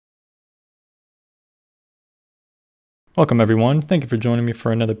Welcome everyone, thank you for joining me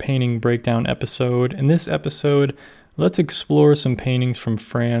for another painting breakdown episode. In this episode, let's explore some paintings from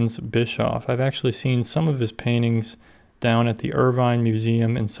Franz Bischoff. I've actually seen some of his paintings down at the Irvine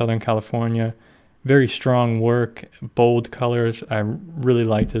Museum in Southern California. Very strong work, bold colors. I really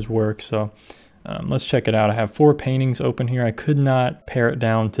liked his work, so let's check it out. I have 4 paintings open here. I could not pare it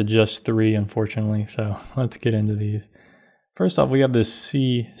down to just 3, unfortunately, so let's get into these. First off, we have this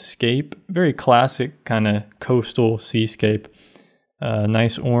seascape, very classic kind of coastal seascape.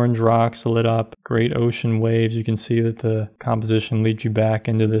 Nice orange rocks lit up, great ocean waves. You can see that the composition leads you back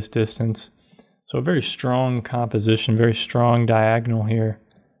into this distance. So a very strong composition, very strong diagonal here,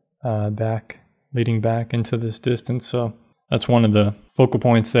 leading back into this distance. So that's one of the focal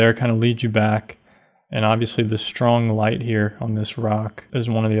points there, kind of leads you back. And obviously the strong light here on this rock is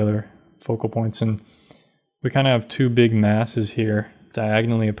one of the other focal points. And we kind of have 2 big masses here,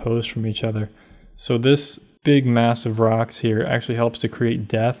 diagonally opposed from each other. So this big mass of rocks here actually helps to create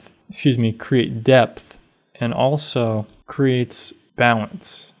depth, and also creates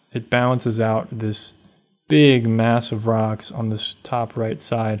balance. It balances out this big mass of rocks on this top right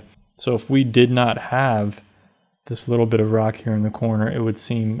side. So if we did not have this little bit of rock here in the corner, it would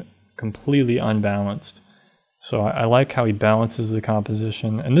seem completely unbalanced. So I like how he balances the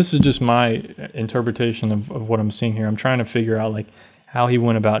composition. And this is just my interpretation of what I'm seeing here. I'm trying to figure out like how he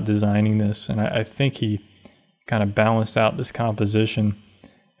went about designing this. And I think he kind of balanced out this composition.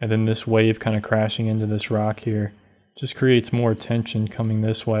 And then this wave kind of crashing into this rock here just creates more tension coming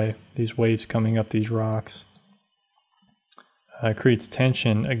this way. These waves coming up these rocks. Creates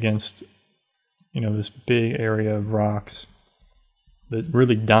tension against, this big area of rocks that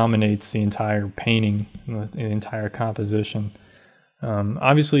really dominates the entire painting, the entire composition.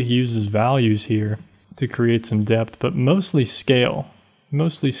 Obviously he uses values here to create some depth, but mostly scale.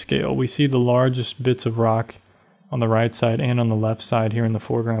 We see the largest bits of rock on the right side and on the left side here in the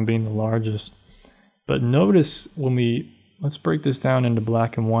foreground being the largest. But notice let's break this down into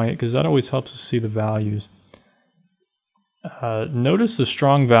black and white because that always helps us see the values. Notice the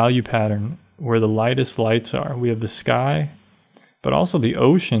strong value pattern where the lightest lights are. We have the sky, but also the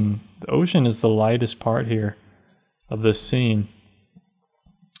ocean. The ocean is the lightest part here of this scene.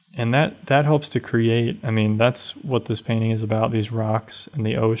 And that helps to create, that's what this painting is about, these rocks and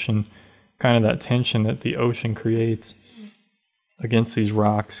the ocean, kind of that tension that the ocean creates against these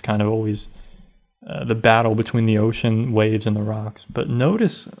rocks, kind of always the battle between the ocean waves and the rocks. But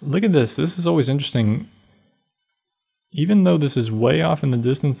notice, look at this. This is always interesting. Even though this is way off in the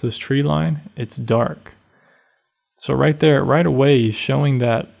distance, this tree line, it's dark. So right there, right away, he's showing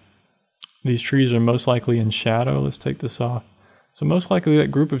that these trees are most likely in shadow. Let's take this off. So most likely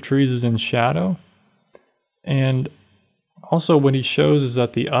that group of trees is in shadow. And also what he shows is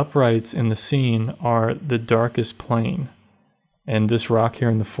that the uprights in the scene are the darkest plane. And this rock here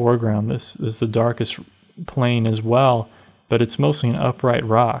in the foreground, this is the darkest plane as well, but it's mostly an upright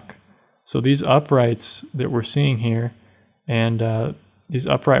rock. So these uprights that we're seeing here, and these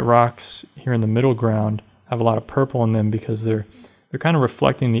upright rocks here in the middle ground, have a lot of purple in them because they're kind of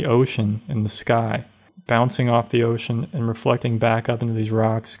reflecting the ocean in the sky, bouncing off the ocean and reflecting back up into these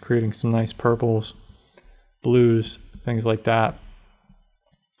rocks, creating some nice purples, blues, things like that.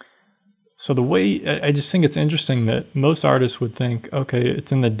 So the way, I just think it's interesting that most artists would think, okay,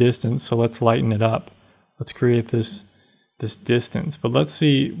 it's in the distance, so let's lighten it up. Let's create this distance. But let's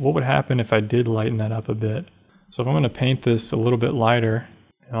see what would happen if I did lighten that up a bit. So if I'm going to paint this a little bit lighter,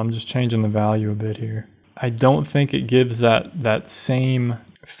 I'm just changing the value a bit here. I don't think it gives that same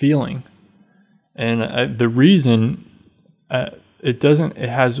feeling. And the reason it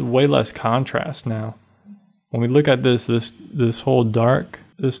has way less contrast now. When we look at this whole dark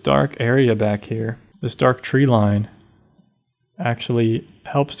area back here, this dark tree line actually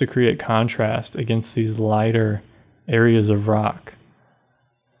helps to create contrast against these lighter areas of rock.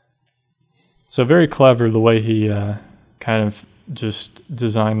 So very clever the way he kind of just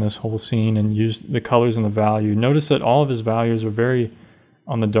designed this whole scene and used the colors and the value. Notice that all of his values are very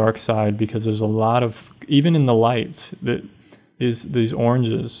on the dark side because there's a lot of, even in the lights, that is these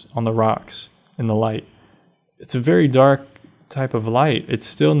oranges on the rocks in the light. It's a very dark type of light. It's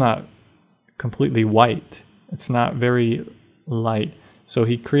still not completely white. It's not very light. So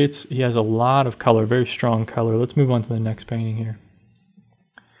he has a lot of color, very strong color. Let's move on to the next painting here.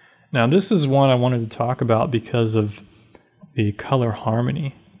 Now this is one I wanted to talk about because of the color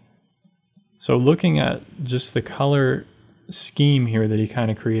harmony. So looking at just the color scheme here that he kind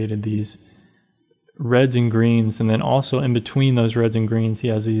of created, these reds and greens, and then also in between those reds and greens he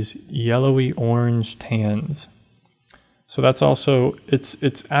has these yellowy orange tans. So that's also,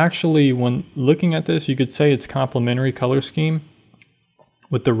 it's actually, when looking at this, you could say it's complementary color scheme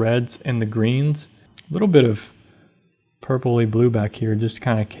with the reds and the greens. A little bit of purpley blue back here just to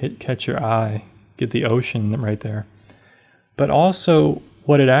kind of catch your eye, get the ocean right there. But also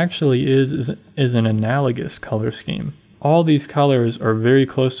what it actually is an analogous color scheme. All these colors are very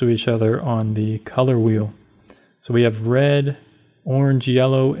close to each other on the color wheel. So we have red, orange,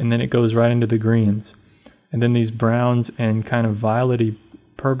 yellow, and then it goes right into the greens. And then these browns and kind of violety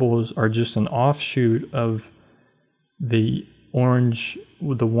purples are just an offshoot of the orange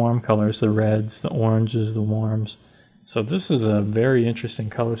with the warm colors, the reds, the oranges, the warms. So this is a very interesting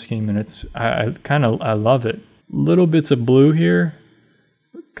color scheme, and I love it. Little bits of blue here,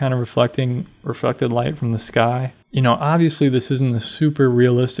 kind of reflected light from the sky. You know, obviously this isn't a super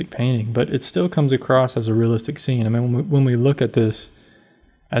realistic painting, but it still comes across as a realistic scene. I mean, when we look at this,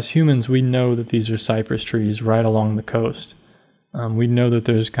 as humans, we know that these are cypress trees right along the coast. We know that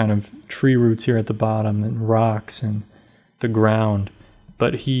there's kind of tree roots here at the bottom and rocks and the ground,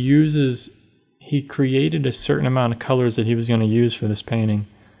 but he created a certain amount of colors that he was going to use for this painting.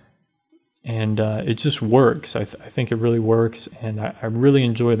 And it just works. I think it really works, and I really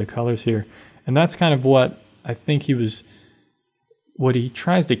enjoy the colors here. And that's kind of what I think what he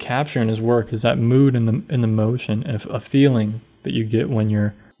tries to capture in his work is that mood and the motion, a feeling that you get when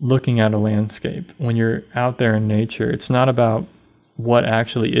you're looking at a landscape, when you're out there in nature. It's not about what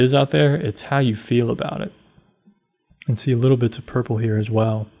actually is out there, it's how you feel about it. And see little bits of purple here as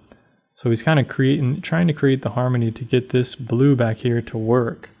well. So he's kind of trying to create the harmony to get this blue back here to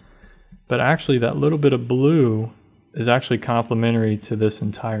work. But actually that little bit of blue is actually complementary to this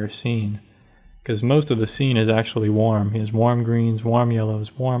entire scene, because most of the scene is actually warm. He has warm greens, warm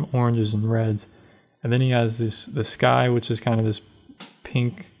yellows, warm oranges and reds. And then he has the sky, which is kind of this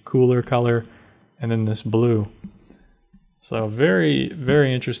pink, cooler color, and then this blue. So very,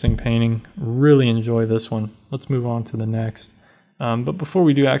 very interesting painting. Really enjoy this one. Let's move on to the next. But before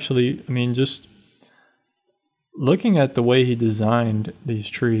we do, actually, I mean, just looking at the way he designed these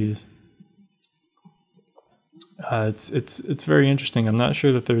trees, it's very interesting. I'm not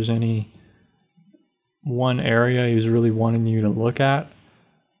sure that there's any one area he's really wanting you to look at,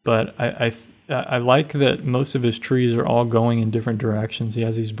 but I like that most of his trees are all going in different directions. He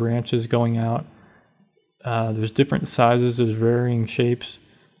has these branches going out. There's different sizes, there's varying shapes.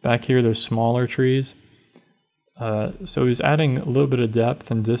 Back here, there's smaller trees. So he's adding a little bit of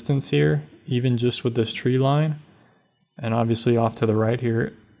depth and distance here, even just with this tree line. And obviously off to the right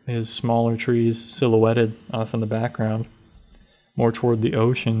here is smaller trees silhouetted off in the background, more toward the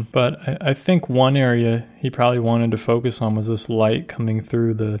ocean. But I think one area he probably wanted to focus on was this light coming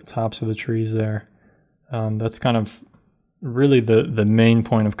through the tops of the trees there. That's kind of really the main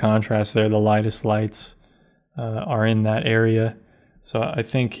point of contrast there. The lightest lights are in that area. So I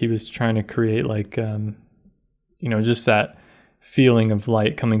think he was trying to create like, you know, just that feeling of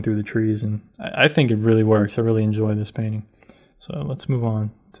light coming through the trees. And I think it really works. I really enjoy this painting. So let's move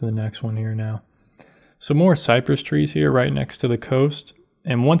on to the next one here now. Some more cypress trees here right next to the coast.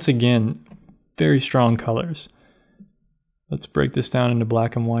 And once again, very strong colors. Let's break this down into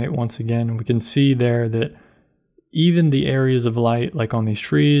black and white once again. We can see there that even the areas of light, like on these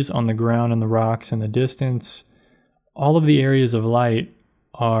trees, on the ground and the rocks in the distance, all of the areas of light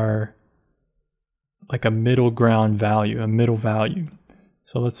are like a middle ground value, a middle value.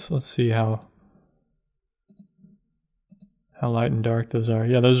 So let's see how light and dark those are.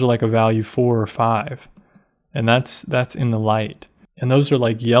 Yeah, those are like a value 4 or 5. And that's in the light. And those are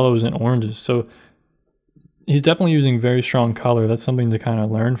like yellows and oranges. So he's definitely using very strong color. That's something to kind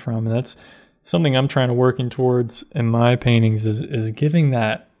of learn from. And that's something I'm trying to working towards in my paintings is giving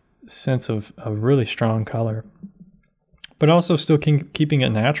that sense of really strong color. But also still keeping it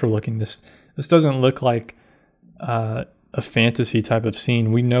natural looking. This doesn't look like a fantasy type of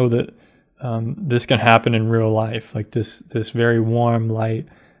scene. We know that this can happen in real life, like this very warm light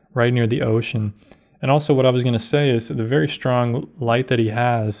right near the ocean. And also what I was going to say is that the very strong light that he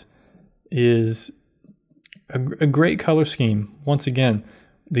has is a great color scheme. Once again,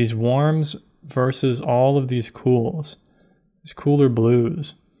 these warms versus all of these cools, these cooler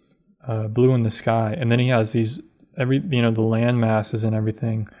blues, blue in the sky. And then he has these, the land masses and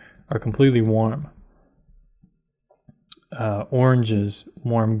everything are completely warm. Oranges,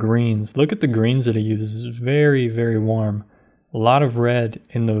 warm greens. Look at the greens that he uses. It's very, very warm. A lot of red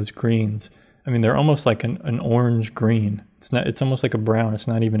in those greens. I mean, they're almost like an orange green. It's almost like a brown. It's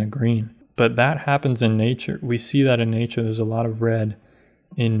not even a green. But that happens in nature. We see that in nature. There's a lot of red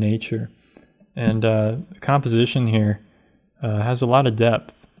in nature. And the composition here has a lot of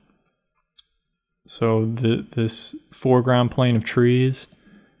depth. So this foreground plane of trees,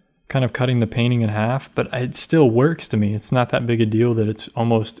 kind of cutting the painting in half, but it still works to me. It's not that big a deal that it's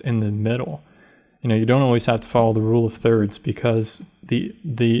almost in the middle. You know, you don't always have to follow the rule of thirds, because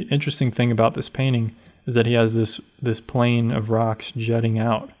the interesting thing about this painting is that he has this plane of rocks jutting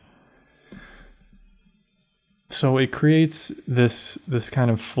out. So it creates this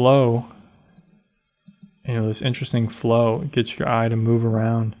kind of flow, you know, this interesting flow. It gets your eye to move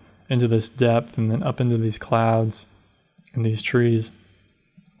around into this depth and then up into these clouds and these trees.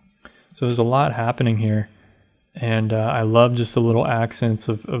 So there's a lot happening here. And I love just the little accents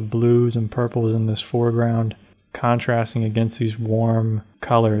of blues and purples in this foreground, contrasting against these warm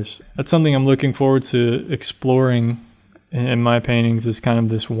colors. That's something I'm looking forward to exploring in my paintings, is kind of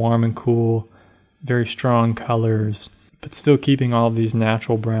this warm and cool, very strong colors, but still keeping all of these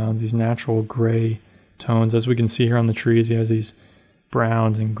natural browns, these natural gray tones. As we can see here on the trees, he has these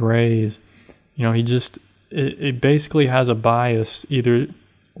browns and grays. You know, it basically has a bias, either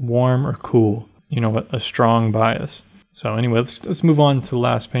warm or cool, you know, a strong bias. So anyway, let's move on to the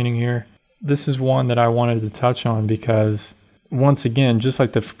last painting here. This is one that I wanted to touch on because, once again, just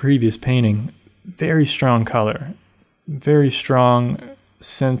like the previous painting, very strong color, very strong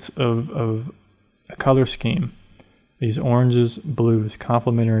sense of a color scheme. These oranges, blues,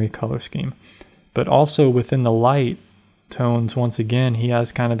 complementary color scheme. But also within the light tones, once again, he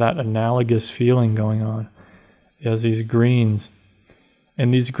has kind of that analogous feeling going on. He has these greens.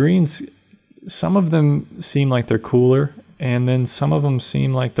 And these greens, some of them seem like they're cooler, and then some of them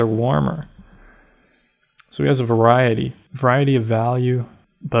seem like they're warmer. So he has a variety of value,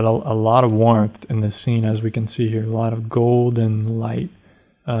 but a lot of warmth in this scene, as we can see here. A lot of golden light,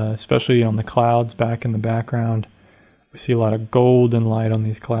 especially on the clouds back in the background. We see a lot of golden light on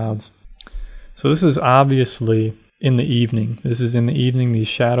these clouds. So this is obviously in the evening. This is in the evening. These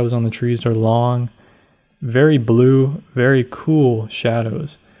shadows on the trees are long, very blue, very cool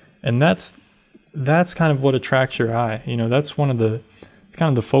shadows. And that's kind of what attracts your eye. You know, that's it's kind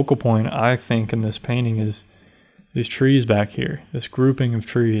of the focal point, I think, in this painting, is these trees back here, this grouping of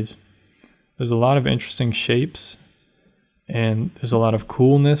trees. There's a lot of interesting shapes, and there's a lot of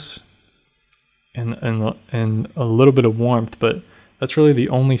coolness and a little bit of warmth, but that's really the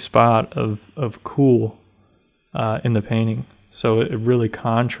only spot of cool in the painting. So it really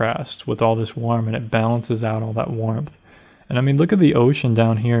contrasts with all this warmth, and it balances out all that warmth. And I mean, look at the ocean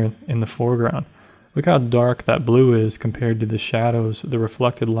down here in the foreground. Look how dark that blue is compared to the shadows, the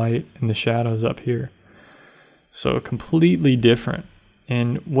reflected light in the shadows up here. So completely different.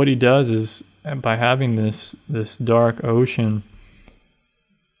 And what he does is, by having this dark ocean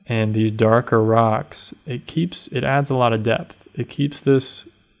and these darker rocks, it adds a lot of depth. It keeps this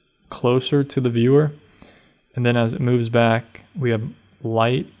closer to the viewer. And then as it moves back, we have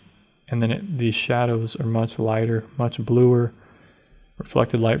light, and then these shadows are much lighter, much bluer,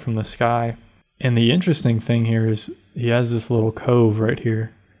 reflected light from the sky. And the interesting thing here is he has this little cove right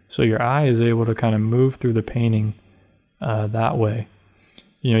here. So your eye is able to kind of move through the painting that way.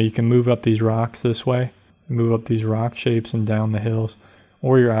 You know, you can move up these rocks this way, move up these rock shapes and down the hills,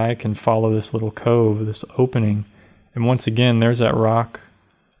 or your eye can follow this little cove, this opening. And once again, there's that rock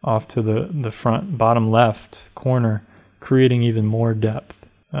off to the front bottom left corner, creating even more depth,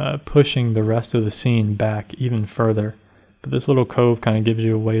 pushing the rest of the scene back even further. But this little cove kind of gives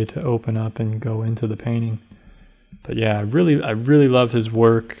you a way to open up and go into the painting. But yeah, I really love his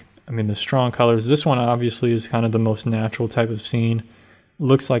work. I mean, the strong colors. This one obviously is kind of the most natural type of scene.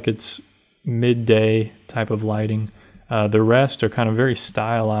 Looks like it's midday type of lighting. The rest are kind of very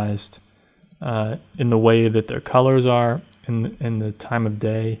stylized in the way that their colors are in the time of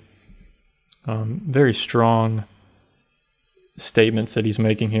day. Very strong statements that he's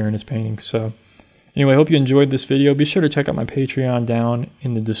making here in his paintings. So anyway, I hope you enjoyed this video. Be sure to check out my Patreon down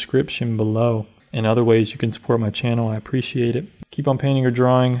in the description below, and other ways you can support my channel. I appreciate it. Keep on painting or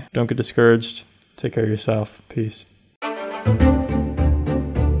drawing. Don't get discouraged. Take care of yourself. Peace.